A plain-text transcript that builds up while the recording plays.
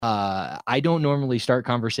I don't normally start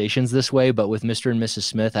conversations this way, but with Mr. and Mrs.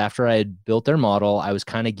 Smith, after I had built their model, I was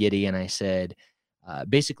kind of giddy and I said,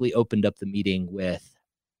 basically opened up the meeting with,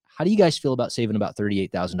 how do you guys feel about saving about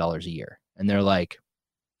 $38,000 a year? And they're like,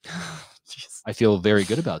 I feel very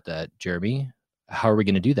good about that, Jeremy. How are we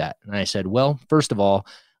going to do that? And I said, well, first of all,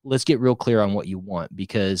 let's get real clear on what you want,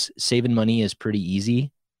 because saving money is pretty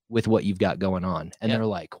easy with what you've got going on. And they're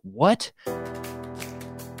like, what?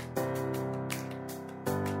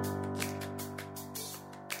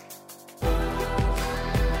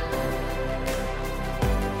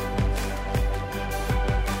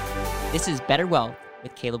 This is Better Wealth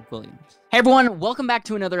with Caleb Williams. Hey everyone, welcome back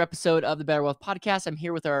to another episode of the Better Wealth Podcast. I'm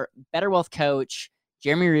here with our Better Wealth coach,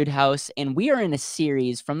 Jeremy Roodhouse, and we are in a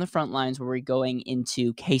series from the front lines where we're going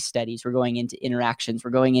into case studies, we're going into interactions,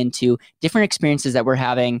 we're going into different experiences that we're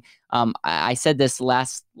having. I said this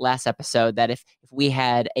last episode that if we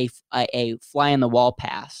had a fly on the wall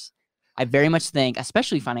pass, I very much think,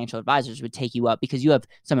 especially financial advisors, would take you up because you have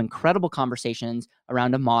some incredible conversations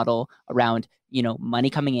around a model, around money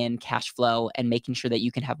coming in, cash flow, and making sure that you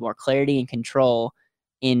can have more clarity and control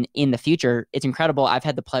in the future. It's incredible. I've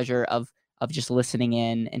had the pleasure of just listening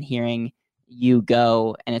in and hearing you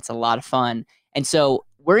go, and it's a lot of fun. And so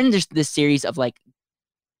we're in this series of like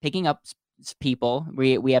picking up people.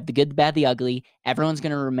 We have the good, the bad, the ugly. Everyone's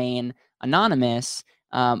going to remain anonymous,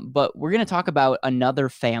 but we're going to talk about another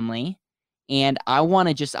family. And I want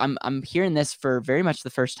to just, I'm hearing this for very much the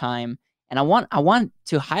first time. And I want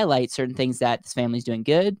to highlight certain things that this family's doing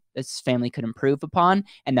good, this family could improve upon.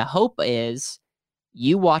 And the hope is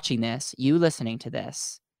you watching this, you listening to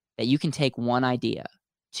this, that you can take one idea,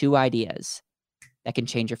 two ideas that can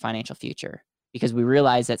change your financial future. Because we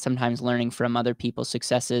realize that sometimes learning from other people's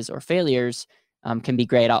successes or failures can be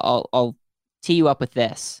great. I'll tee you up with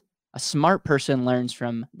this. A smart person learns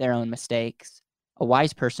from their own mistakes. A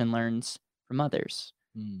wise person learns from others.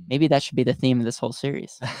 Maybe that should be the theme of this whole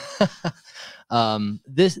series. This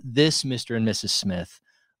Mr. and Mrs. Smith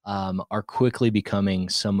are quickly becoming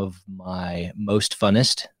some of my most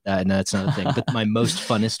funnest, no, that's not a thing, but my most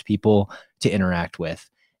funnest people to interact with.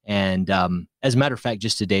 And as a matter of fact,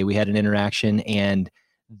 just today we had an interaction, and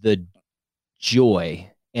the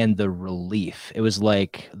joy and the relief, it was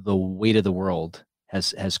like the weight of the world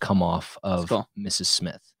has come off of Mrs.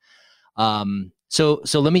 Smith.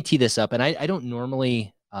 So let me tee this up. And I don't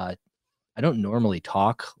normally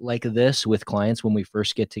talk like this with clients when we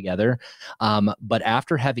first get together. But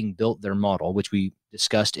after having built their model, which we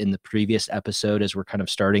discussed in the previous episode as we're kind of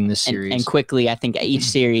starting this series. And quickly, I think each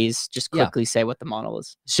series, just quickly say what the model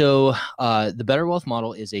is. So the Better Wealth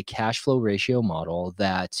model is a cash flow ratio model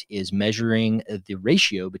that is measuring the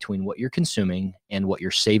ratio between what you're consuming and what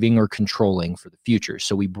you're saving or controlling for the future.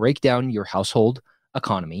 So we break down your household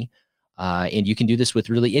economy. And you can do this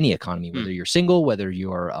with really any economy, whether you're single, whether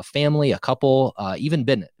you're a family, a couple, even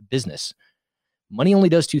business. Money only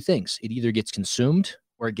does two things. It either gets consumed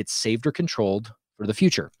or it gets saved or controlled for the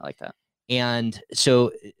future. I like that. And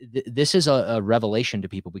so this is a revelation to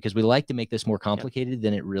people because we like to make this more complicated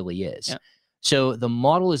than it really is. Yeah. So the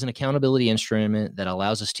model is an accountability instrument that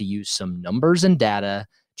allows us to use some numbers and data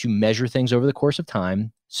to measure things over the course of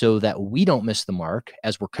time so that we don't miss the mark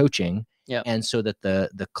as we're coaching. Yep. And so that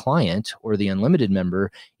the client or the unlimited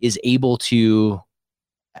member is able to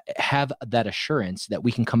have that assurance that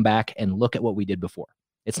we can come back and look at what we did before.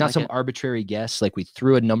 It's not some arbitrary guess, like we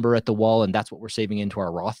threw a number at the wall and that's what we're saving into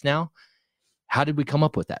our Roth now. How did we come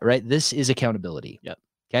up with that, right? This is accountability. Yep.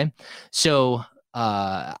 Okay. So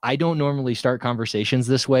I don't normally start conversations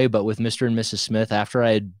this way, but with Mr. and Mrs. Smith, after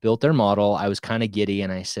I had built their model, I was kind of giddy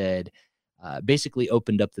and I said, basically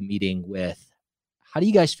opened up the meeting with, how do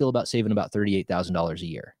you guys feel about saving about $38,000 a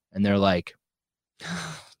year? And they're like,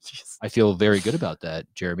 I feel very good about that,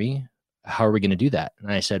 Jeremy. How are we going to do that? And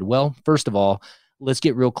I said, well, first of all, let's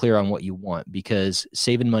get real clear on what you want, because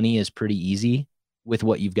saving money is pretty easy with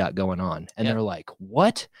what you've got going on. And they're like,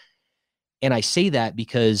 what? And I say that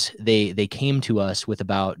because they came to us with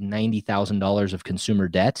about $90,000 of consumer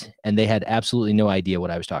debt, and they had absolutely no idea what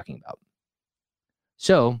I was talking about.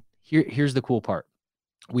 So here's the cool part.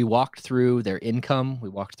 We walked through their income. We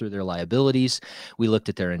walked through their liabilities. We looked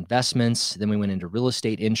at their investments. Then we went into real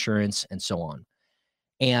estate, insurance, and so on.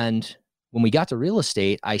 And when we got to real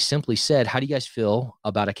estate, I simply said, how do you guys feel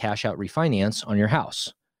about a cash out refinance on your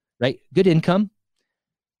house? Right? Good income,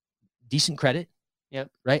 decent credit. Yep.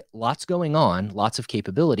 Right? Lots going on, lots of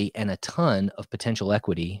capability, and a ton of potential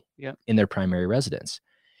equity in their primary residence.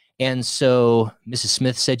 And so Mrs.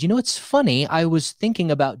 Smith said, it's funny. I was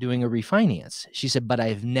thinking about doing a refinance. She said, but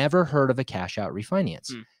I've never heard of a cash out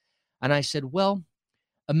refinance. And I said, well,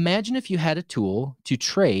 Imagine if you had a tool to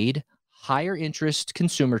trade higher interest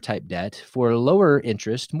consumer type debt for lower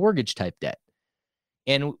interest mortgage type debt.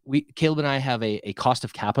 And Caleb and I have a cost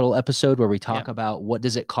of capital episode where we talk about what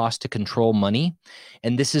does it cost to control money.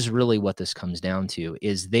 And this is really what this comes down to,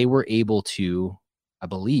 is they were able to, I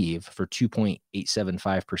believe, for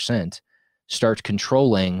 2.875%, start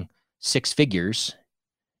controlling six figures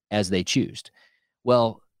as they choose.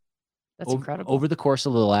 Well, that's incredible. Over the course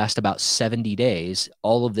of the last about 70 days,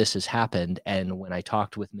 all of this has happened. And when I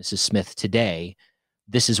talked with Mrs. Smith today,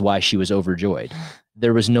 this is why she was overjoyed.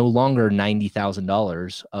 There was no longer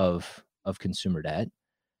 $90,000 of consumer debt.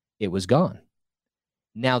 It was gone.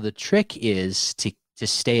 Now, the trick is to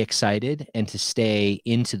stay excited and to stay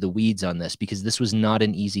into the weeds on this, because this was not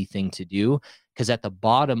an easy thing to do, because at the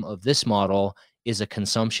bottom of this model is a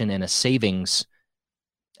consumption and a savings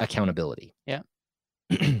accountability. Yeah.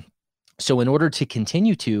 So in order to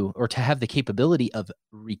continue to, or to have the capability of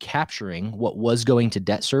recapturing what was going to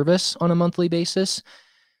debt service on a monthly basis,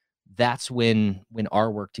 that's when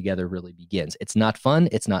our work together really begins. It's not fun.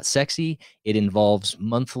 It's not sexy. It involves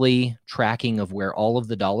monthly tracking of where all of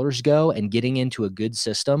the dollars go and getting into a good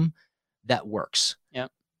system that works. Yeah.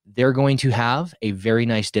 They're going to have a very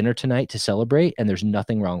nice dinner tonight to celebrate, and there's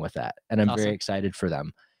nothing wrong with that. And I'm awesome. very excited for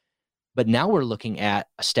them. But now we're looking at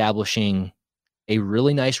establishing a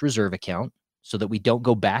really nice reserve account so that we don't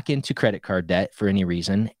go back into credit card debt for any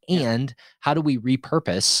reason. And how do we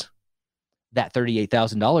repurpose that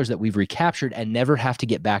 $38,000 that we've recaptured and never have to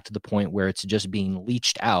get back to the point where it's just being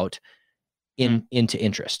leached out into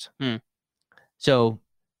interest? So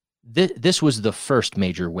this was the first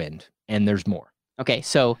major win, and there's more. Okay.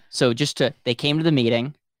 So they came to the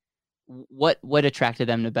meeting. What attracted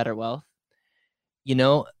them to Better Wealth?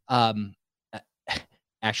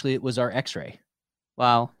 Actually, it was our X-ray.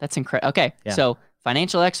 Wow, that's incredible. Okay, yeah. So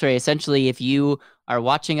financial X-ray, essentially, if you are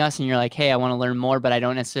watching us and you're like, hey, I want to learn more, but I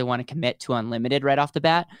don't necessarily want to commit to unlimited right off the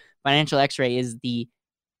bat, financial X-ray is the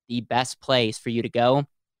best place for you to go.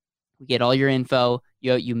 We get all your info.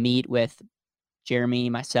 You meet with Jeremy,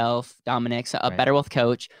 myself, Dominic, a Better Wealth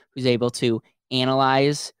coach who's able to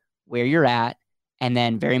analyze where you're at. And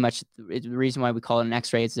then very much the reason why we call it an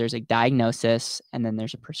X-ray is there's a diagnosis and then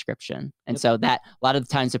there's a prescription. And so that a lot of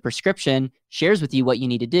the times the prescription shares with you what you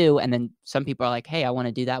need to do. And then some people are like, hey, I want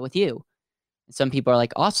to do that with you. And some people are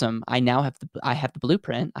like, awesome. I now have the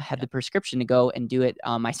blueprint. I have the prescription to go and do it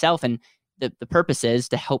myself. And the purpose is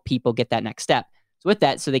to help people get that next step. So with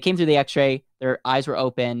that, so they came through the X-ray, their eyes were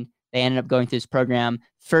open. They ended up going through this program.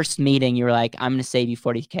 First meeting, you were like, I'm going to save you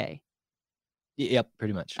 $40K. Yep,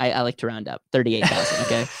 pretty much. I like to round up 38,000.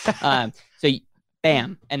 Okay. So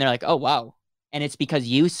bam. And they're like, oh, wow. And it's because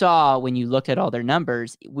you saw, when you looked at all their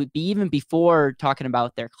numbers, it would be even before talking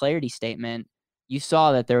about their clarity statement, you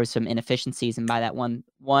saw that there was some inefficiencies. And by that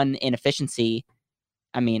one inefficiency,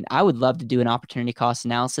 I mean, I would love to do an opportunity cost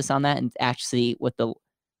analysis on that and actually what the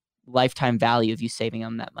lifetime value of you saving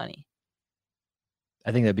them that money.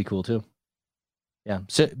 I think that'd be cool too. Yeah.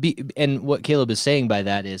 So and what Caleb is saying by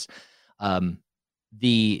that is,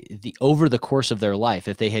 the over the course of their life,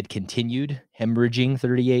 if they had continued hemorrhaging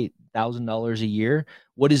 $38,000 a year,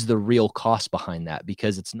 what is the real cost behind that?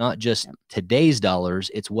 Because it's not just today's dollars,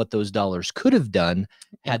 it's what those dollars could have done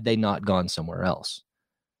had they not gone somewhere else.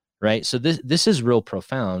 Right. So this is real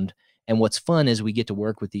profound. And what's fun is we get to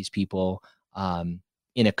work with these people in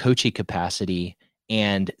a coaching capacity,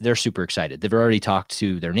 and they're super excited. They've already talked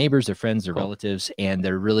to their neighbors, their friends, their relatives, and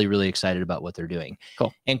they're really, really excited about what they're doing.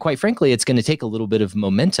 Cool. And quite frankly, it's going to take a little bit of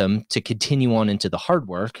momentum to continue on into the hard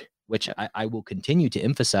work, which I will continue to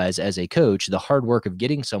emphasize as a coach. The hard work of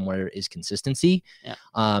getting somewhere is consistency,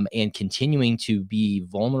 and continuing to be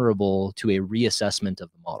vulnerable to a reassessment of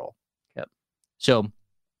the model. Yep. So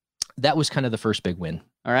that was kind of the first big win.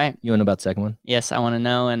 All right. You want to know about the second one? Yes, I want to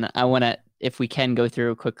know. And I want to, if we can go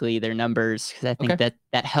through quickly their numbers, because I think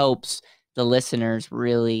that helps the listeners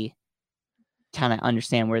really kind of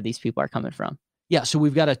understand where these people are coming from. Yeah. So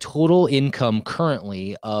we've got a total income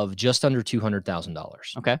currently of just under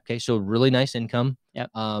 $200,000. Okay. So really nice income.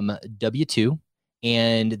 Yep. W-2.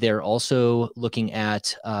 And they're also looking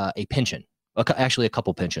at a pension. Actually, a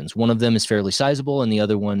couple pensions. One of them is fairly sizable, and the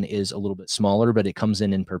other one is a little bit smaller, but it comes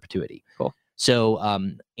in perpetuity. Cool. So,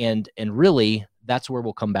 and really, that's where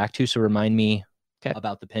we'll come back to. So remind me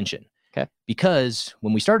about the pension. Okay. Because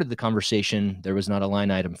when we started the conversation, there was not a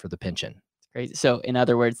line item for the pension. It's crazy. So in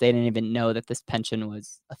other words, they didn't even know that this pension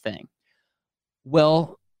was a thing.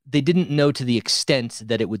 Well, they didn't know to the extent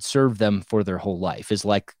that it would serve them for their whole life is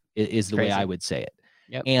the way I would say it.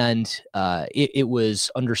 Yep. And it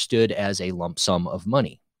was understood as a lump sum of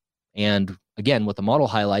money. And again, what the model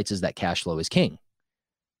highlights is that cash flow is king.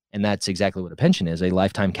 And that's exactly what a pension is, a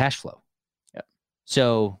lifetime cash flow. Yep.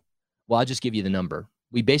 So, well, I'll just give you the number.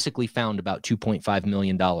 We basically found about $2.5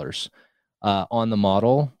 million on the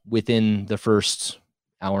model within the first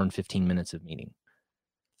hour and 15 minutes of meeting.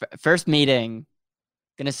 First meeting,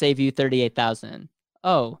 gonna save you 38,000.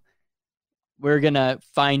 Oh, we're gonna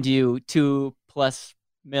find you 2+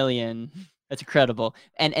 million. That's incredible.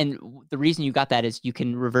 And the reason you got that is you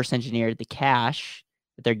can reverse engineer the cash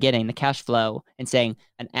that they're getting, the cash flow, and saying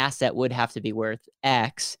an asset would have to be worth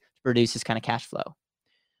X to produce this kind of cash flow.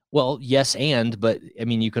 Well, yes, but I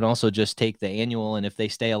mean, you can also just take the annual, and if they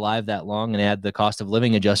stay alive that long and add the cost of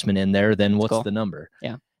living adjustment in there, then what's cool. the number?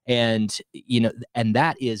 Yeah. And, and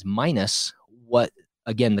that is minus what,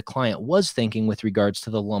 again, the client was thinking with regards to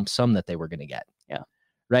the lump sum that they were going to get. Yeah.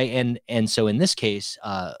 Right. And so in this case,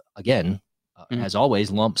 again, as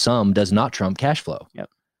always, lump sum does not trump cash flow. Yep.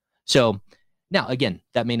 So now, again,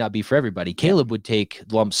 that may not be for everybody. Caleb would take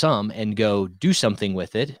lump sum and go do something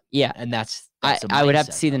with it. Yeah. And that's I would have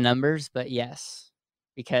to see the numbers, but yes,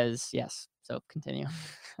 because yes. So continue.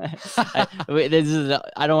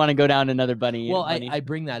 I don't want to go down another bunny. Well, I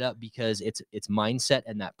bring that up because it's mindset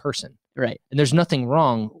and that person. Right. And there's nothing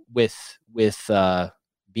wrong with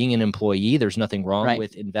being an employee. There's nothing wrong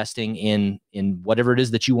with investing in whatever it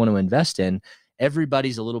is that you want to invest in.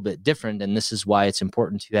 Everybody's a little bit different, and this is why it's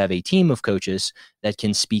important to have a team of coaches that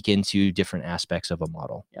can speak into different aspects of a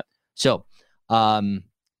model. Yep. So,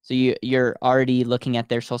 so you're already looking at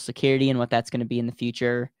their Social Security and what that's going to be in the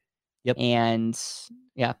future. Yep. And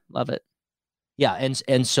yeah, love it. Yeah,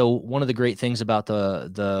 and so one of the great things about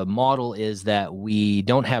the model is that we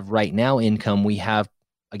don't have right now income. We have,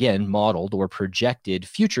 again, modeled or projected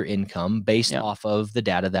future income based off of the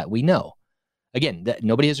data that we know. Again, that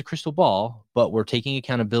nobody has a crystal ball, but we're taking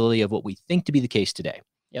accountability of what we think to be the case today.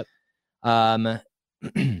 Yep.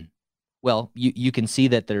 Well, you can see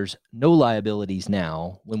that there's no liabilities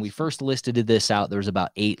now. When we first listed this out, there was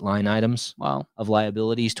about 8 line items of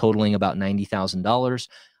liabilities totaling about $90,000.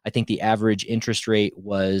 I think the average interest rate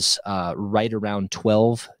was right around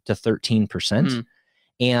 12 to 13%.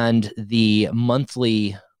 And the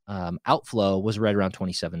monthly outflow was right around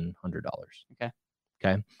 $2,700.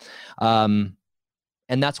 Okay.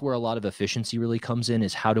 And that's where a lot of efficiency really comes in,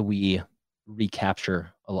 is how do we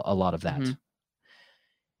recapture a lot of that?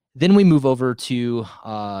 Then we move over to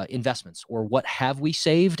investments, or what have we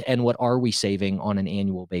saved and what are we saving on an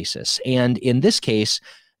annual basis. And in this case,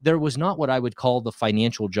 there was not what I would call the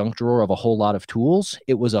financial junk drawer of a whole lot of tools.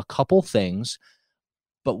 It was a couple things,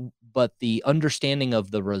 but the understanding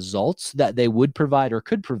of the results that they would provide or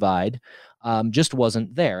could provide just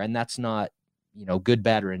wasn't there. And that's not, good,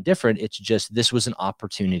 bad, or indifferent. It's just, this was an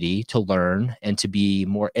opportunity to learn and to be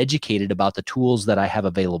more educated about the tools that I have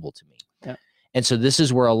available to me. Yeah. And so this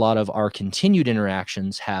is where a lot of our continued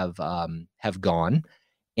interactions have gone,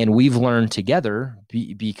 and we've learned together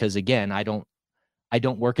because, again, I don't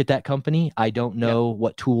work at that company. I don't know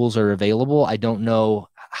what tools are available. I don't know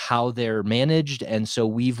how they're managed. And so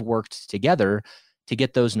we've worked together to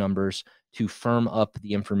get those numbers, to firm up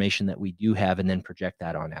the information that we do have, and then project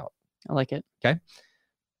that on out. I like it. Okay.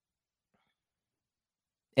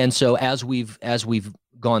 And so as we've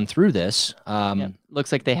gone through this,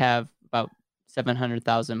 looks like they have about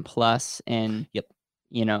 700,000 plus in,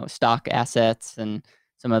 stock assets and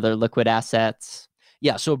some other liquid assets.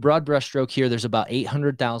 Yeah. So broad brushstroke here, there's about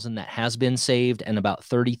 800,000 that has been saved and about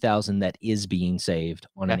 30,000 that is being saved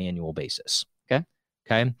on an annual basis.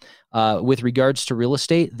 Okay. With regards to real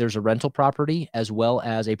estate, there's a rental property as well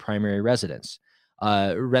as a primary residence.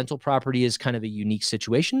 Rental property is kind of a unique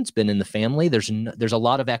situation. It's been in the family. There's a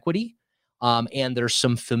lot of equity, and there's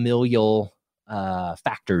some familial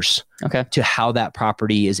factors to how that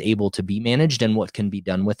property is able to be managed and what can be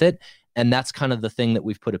done with it. And that's kind of the thing that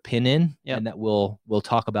we've put a pin in, and that we'll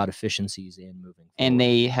talk about efficiencies in moving forward. And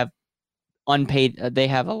they have unpaid. They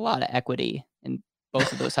have a lot of equity in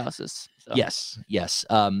both of those houses. So. Yes.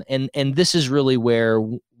 And this is really where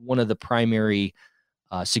one of the primary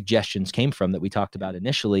suggestions came from that we talked about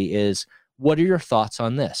initially is, what are your thoughts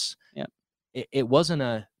on this? Yeah. It wasn't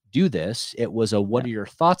a do this. It was a, what are your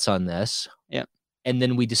thoughts on this? Yeah. And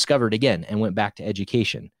then we discovered again and went back to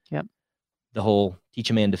education. Yep. The whole teach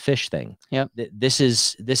a man to fish thing. Yep. This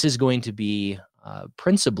is going to be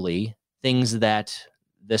principally things that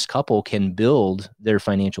this couple can build their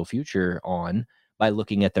financial future on by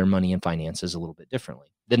looking at their money and finances a little bit differently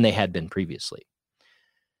than they had been previously.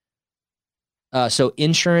 So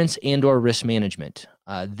insurance and or risk management.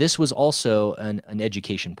 This was also an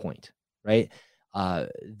education point, right?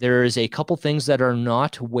 There's a couple things that are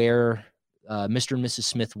not where Mr. and Mrs.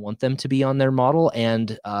 Smith want them to be on their model.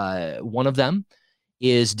 And one of them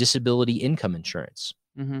is disability income insurance.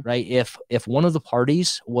 Mm-hmm. Right? If one of the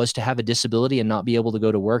parties was to have a disability and not be able to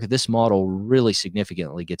go to work, this model really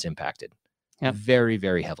significantly gets impacted. Yep. Very,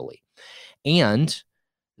 very heavily. And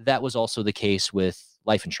that was also the case with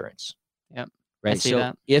life insurance. Yep. Right. So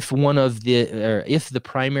that. if the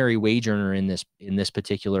primary wage earner in this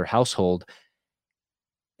particular household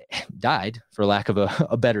died, for lack of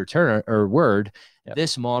a better term or word, Yep.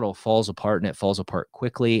 this model falls apart, and it falls apart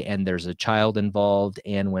quickly. And there's a child involved.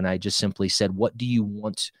 And when I just simply said, how do you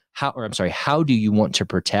want to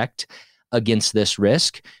protect against this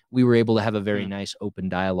risk? We were able to have a very nice open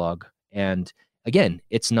dialogue. And again,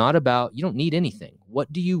 it's not about, you don't need anything.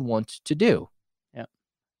 What do you want to do? Yep.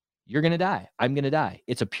 You're going to die. I'm going to die.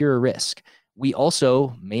 It's a pure risk. We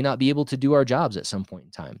also may not be able to do our jobs at some point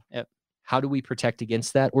in time. Yep. How do we protect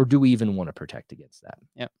against that? Or do we even want to protect against that?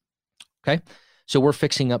 Yep. Okay. So we're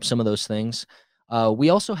fixing up some of those things. We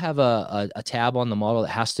also have a tab on the model that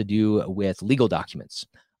has to do with legal documents.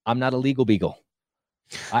 I'm not a legal beagle.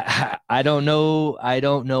 I don't know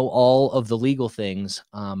all of the legal things,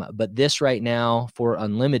 but this right now for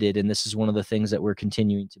unlimited, and this is one of the things that we're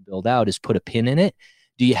continuing to build out, is put a pin in it.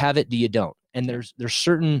 Do you have it? Do you don't? And there's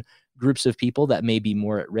certain groups of people that may be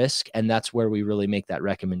more at risk, and that's where we really make that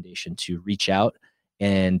recommendation to reach out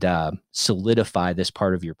and solidify this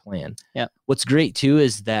part of your plan. Yeah. What's great too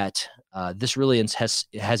is that this really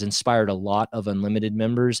has inspired a lot of unlimited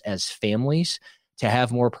members as families to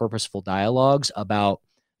have more purposeful dialogues about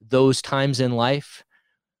those times in life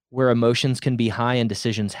where emotions can be high and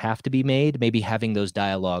decisions have to be made, maybe having those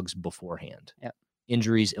dialogues beforehand. Yep.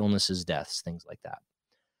 Injuries, illnesses, deaths, things like that.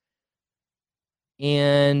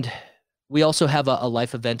 And we also have a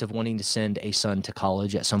life event of wanting to send a son to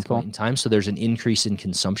college at some point in time. So there's an increase in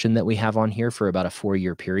consumption that we have on here for about a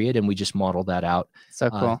 4-year period. And we just model that out so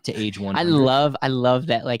cool. To age 100. I love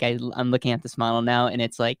that. Like I'm looking at this model now, and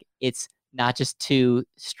it's like, it's not just 2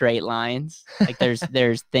 straight lines. Like there's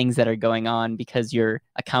things that are going on because you're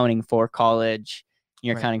accounting for college,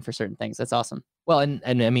 you're accounting for certain things. That's awesome. Well, and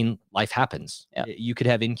I mean, life happens. Yeah. You could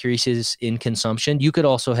have increases in consumption. You could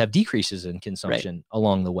also have decreases in consumption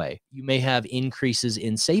along the way. You may have increases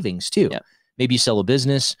in savings too. Yeah. Maybe you sell a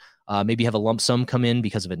business. Maybe you have a lump sum come in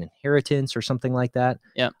because of an inheritance or something like that.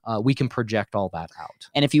 Yeah. We can project all that out.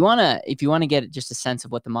 And if you want to get just a sense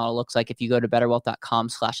of what the model looks like, if you go to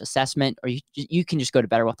betterwealth.com/assessment, or you can just go to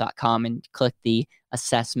betterwealth.com and click the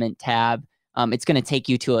assessment tab. It's going to take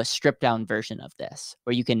you to a stripped down version of this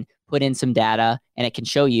where you can put in some data and it can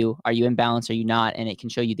show you, are you in balance? Are you not? And it can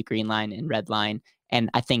show you the green line and red line. And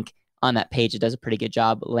I think on that page, it does a pretty good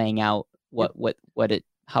job laying out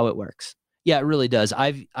how it works. Yeah, it really does.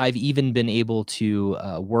 I've even been able to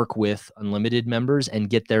work with unlimited members and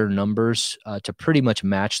get their numbers to pretty much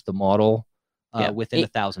match the model within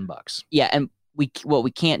 $1,000. Yeah, and what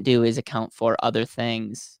we can't do is account for other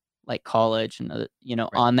things like college and other,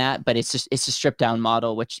 on that, but it's a stripped down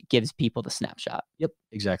model which gives people the snapshot. Yep,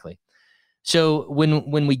 exactly. So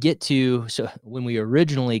when we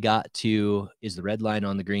originally got to is the red line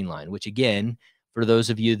on the green line, which again, for those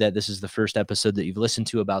of you that this is the first episode that you've listened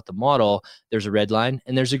to about the model, there's a red line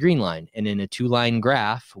and there's a green line. And in a 2-line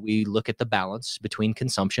graph, we look at the balance between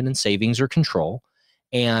consumption and savings or control.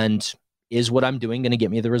 And is what I'm doing going to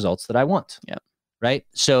get me the results that I want? Yep. Right.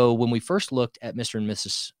 So when we first looked at Mr. and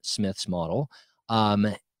Mrs. Smith's model,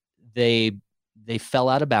 they fell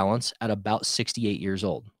out of balance at about 68 years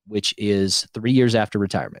old, which is 3 years after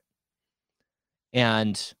retirement.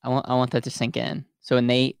 And I want that to sink in. So when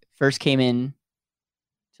they first came in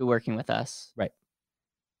to working with us, right,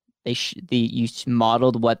 you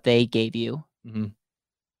modeled what they gave you,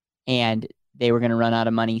 and they were going to run out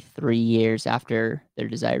of money 3 years after their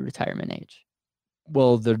desired retirement age.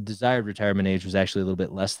 Well, the desired retirement age was actually a little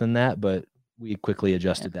bit less than that, but we quickly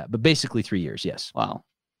adjusted that. But basically 3 years, yes. Wow.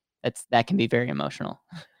 That can be very emotional.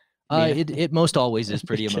 It most always is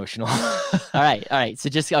pretty emotional. All right. So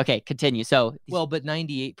continue. So but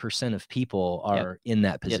 98% of people are in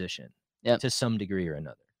that position to some degree or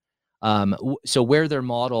another. So where their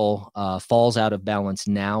model falls out of balance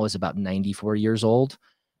now is about 94 years old,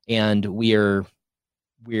 and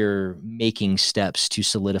we're making steps to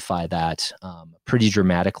solidify that pretty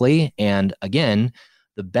dramatically. And again,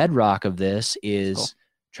 the bedrock of this is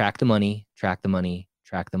track the money, track the money,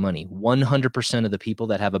 track the money. 100% of the people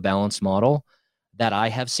that have a balanced model that I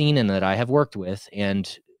have seen and that I have worked with,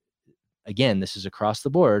 and again, this is across the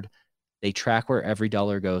board, they track where every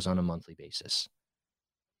dollar goes on a monthly basis.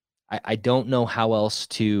 I don't know how else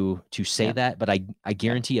to say that, but I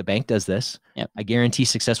guarantee a bank does this. Yep. I guarantee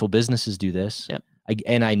successful businesses do this. Yep.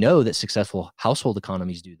 And I know that successful household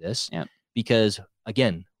economies do this. Yep. because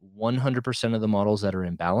again, 100% of the models that are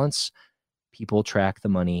in balance, people track the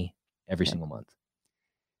money every single month.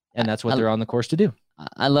 And that's what they're on the course to do.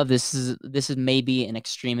 I love this. This is maybe an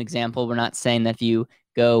extreme example. We're not saying that if you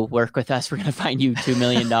go work with us, we're going to find you $2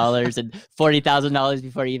 million and $40,000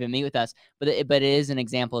 before you even meet with us. But it is an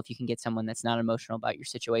example. If you can get someone that's not emotional about your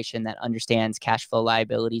situation, that understands cash flow,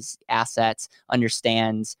 liabilities, assets,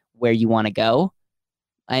 understands where you want to go.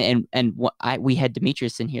 We had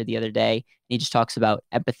Demetrius in here the other day, and he just talks about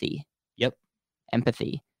empathy. Yep.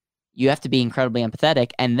 Empathy. You have to be incredibly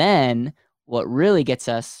empathetic. And then what really gets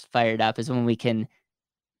us fired up is when we can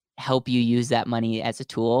help you use that money as a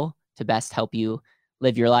tool to best help you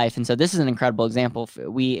live your life. And so this is an incredible example.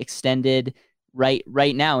 We extended right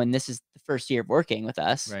now, and this is the first year of working with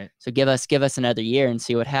us. Right. So give us another year and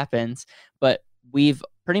see what happens. But we've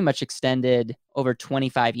pretty much extended over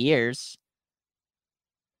 25 years,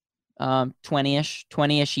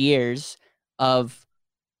 20-ish years of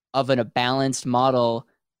a balanced model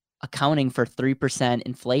accounting for 3%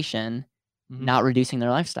 inflation, not reducing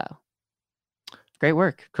their lifestyle. Great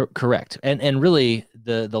work. Correct. And really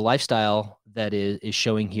the lifestyle that is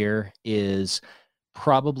showing here is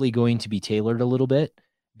probably going to be tailored a little bit,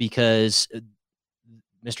 because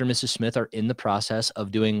Mr. and Mrs. Smith are in the process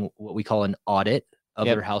of doing what we call an audit of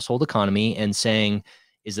their household economy and saying,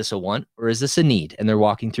 is this a want or is this a need? And they're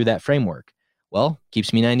walking through that framework. Well,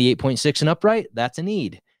 keeps me 98.6 and upright. That's a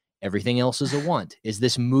need. Everything else is a want. Is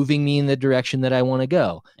this moving me in the direction that I want to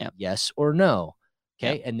go? Yep. Yes or no?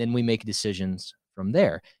 Okay. Yep. And then we make decisions from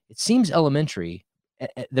there. It seems elementary.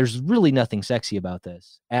 There's really nothing sexy about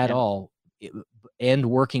this at all. And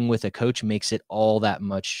working with a coach makes it all that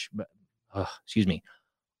much,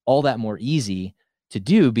 all that more easy to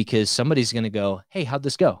do, because somebody's going to go, hey, how'd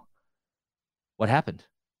this go? What happened?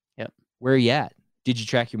 Yep. Where are you at? Did you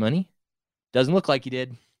track your money? Doesn't look like you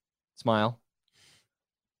did. Smile.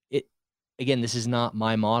 Again, this is not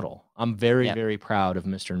my model. I'm very, very proud of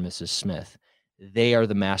Mr. and Mrs. Smith. They are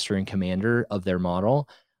the master and commander of their model.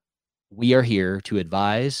 We are here to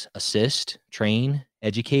advise, assist, train,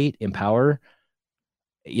 educate, empower,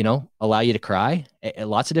 allow you to cry.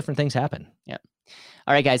 Lots of different things happen. Yeah.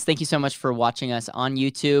 All right, guys, thank you so much for watching us on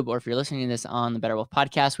YouTube, or if you're listening to this on the Better Wealth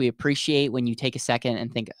podcast. We appreciate when you take a second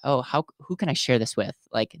and think, oh, who can I share this with?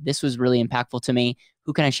 Like, this was really impactful to me.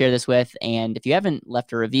 Who can I share this with? And if you haven't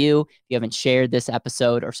left a review, if you haven't shared this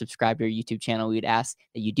episode or subscribed to our YouTube channel, we would ask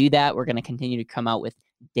that you do that. We're going to continue to come out with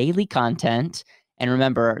daily content. And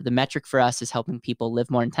remember, the metric for us is helping people live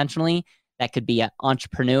more intentionally. That could be an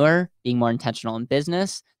entrepreneur being more intentional in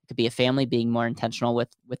business. It could be a family being more intentional with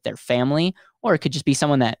their family. Or it could just be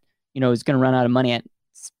someone that, is going to run out of money at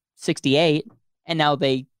 68 and now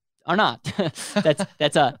they are not.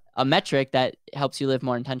 That's a metric that helps you live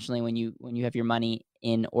more intentionally when you have your money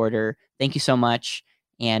in order. Thank you so much,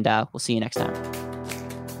 and we'll see you next time.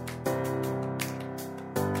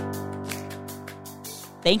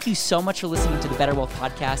 Thank you so much for listening to the Better Wealth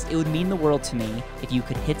podcast. It would mean the world to me if you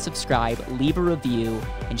could hit subscribe, leave a review,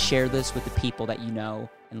 and share this with the people that you know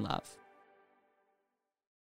and love.